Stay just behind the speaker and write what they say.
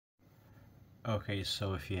Okay,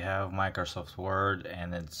 so if you have Microsoft Word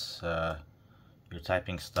and it's you're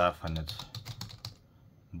typing stuff and it's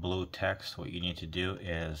blue text, what you need to do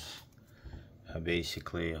is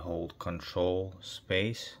basically hold Control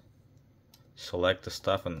Space, select the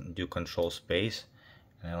stuff and do Control Space,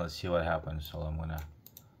 and then let's see what happens. So I'm gonna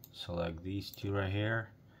select these two right here,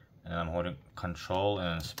 and I'm holding Control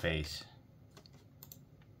and then Space.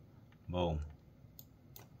 Boom.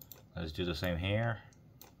 Let's do the same here.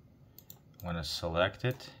 I'm gonna select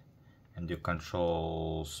it and do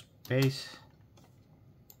Control Space.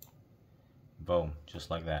 Boom, just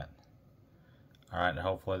like that. Alright,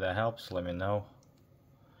 hopefully that helps. Let me know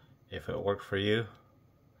if it worked for you.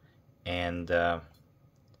 And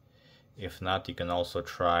if not, you can also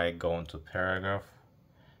try going to paragraph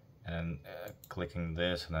and clicking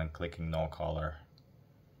this and then clicking no color.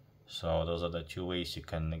 So those are the two ways you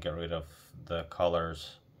can get rid of the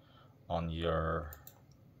colors on your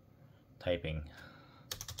typing.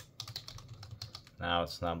 Now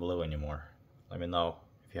it's not blue anymore. Let me know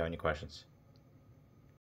if you have any questions.